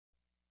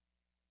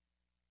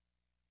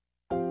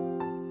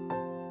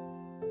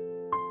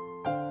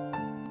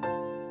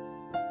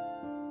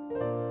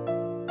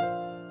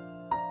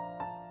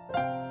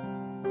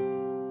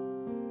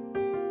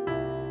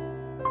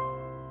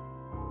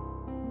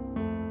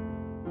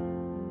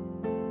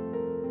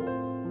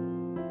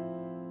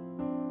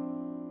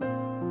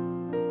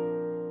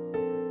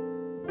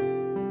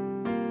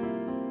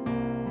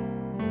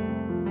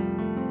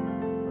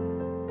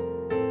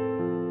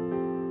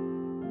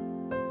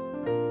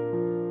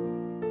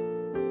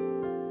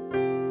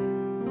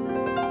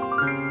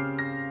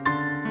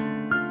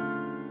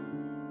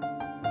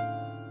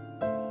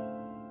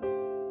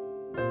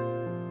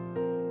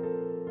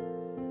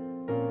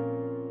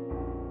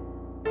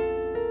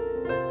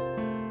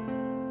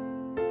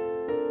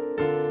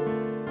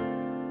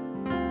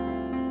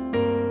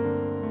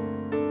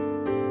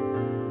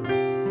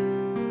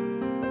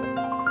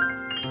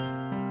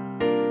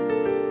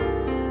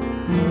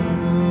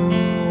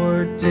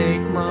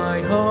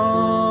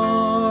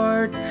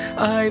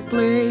I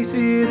place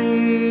it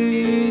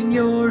in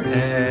your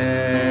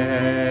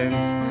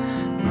hands.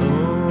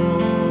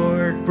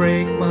 Lord,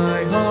 break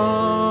my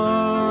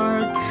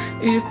heart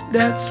if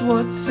that's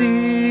what's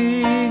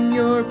in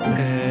your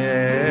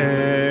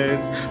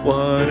plans.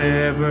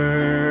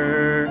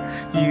 Whatever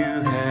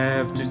you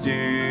have to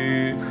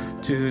do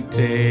to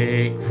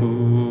take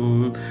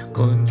full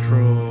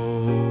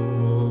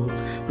control.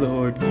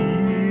 Lord,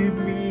 give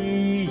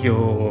me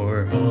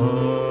your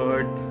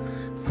heart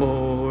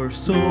for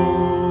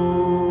souls.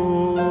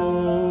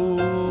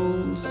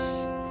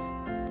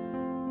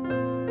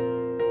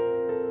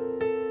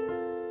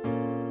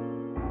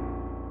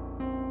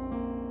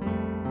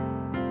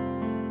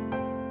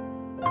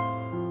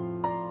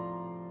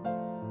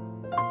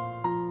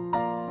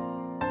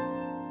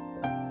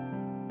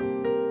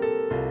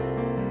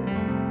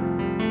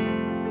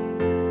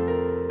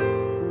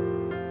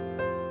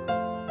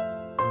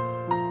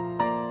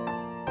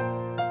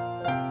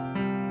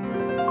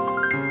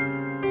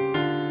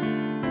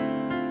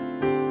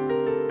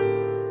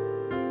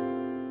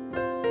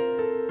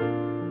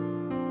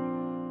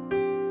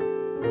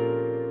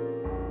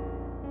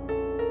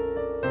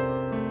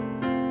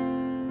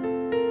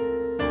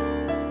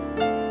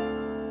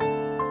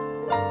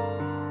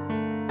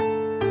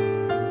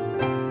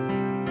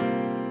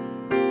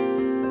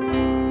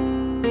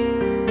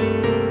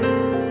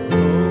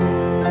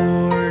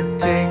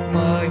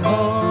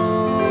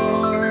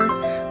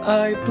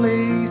 I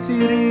place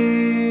it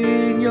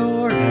in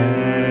your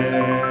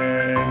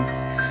hands.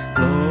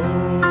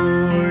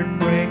 Lord,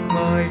 break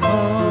my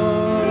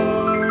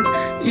heart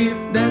if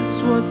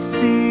that's what's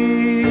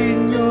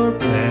in your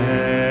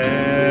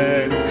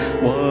plans.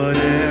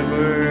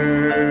 Whatever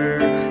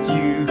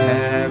you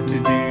have to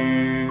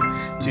do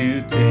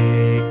to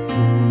take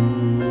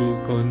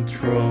full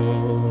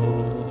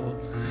control.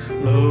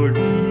 Lord,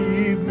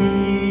 give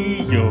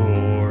me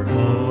your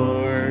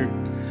heart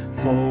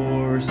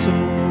for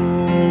souls.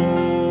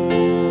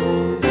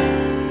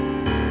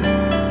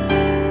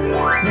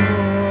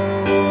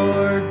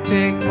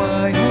 Take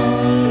my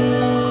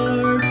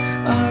heart,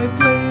 I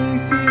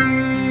place it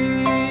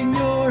in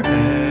your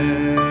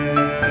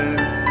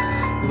hands.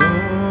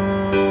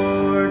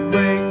 Lord,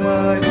 break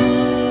my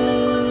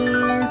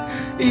heart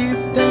if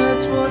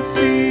that's what's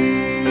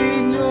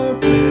in your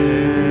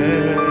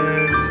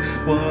plans.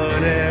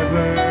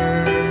 Whatever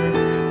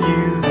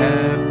you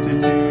have to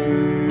do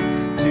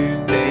to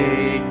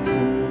take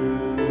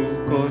full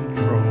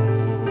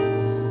control.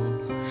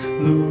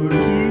 Lord,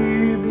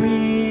 give me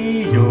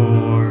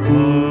your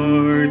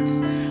hearts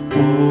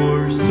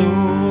for souls.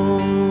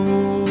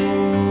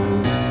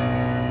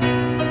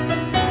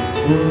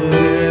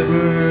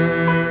 Whatever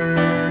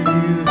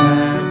you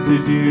have to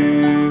do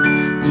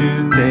to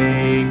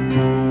take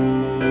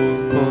full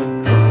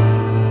control.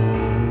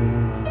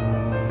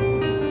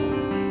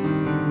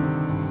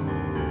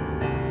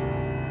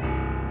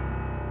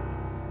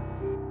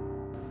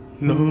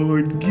 Lord,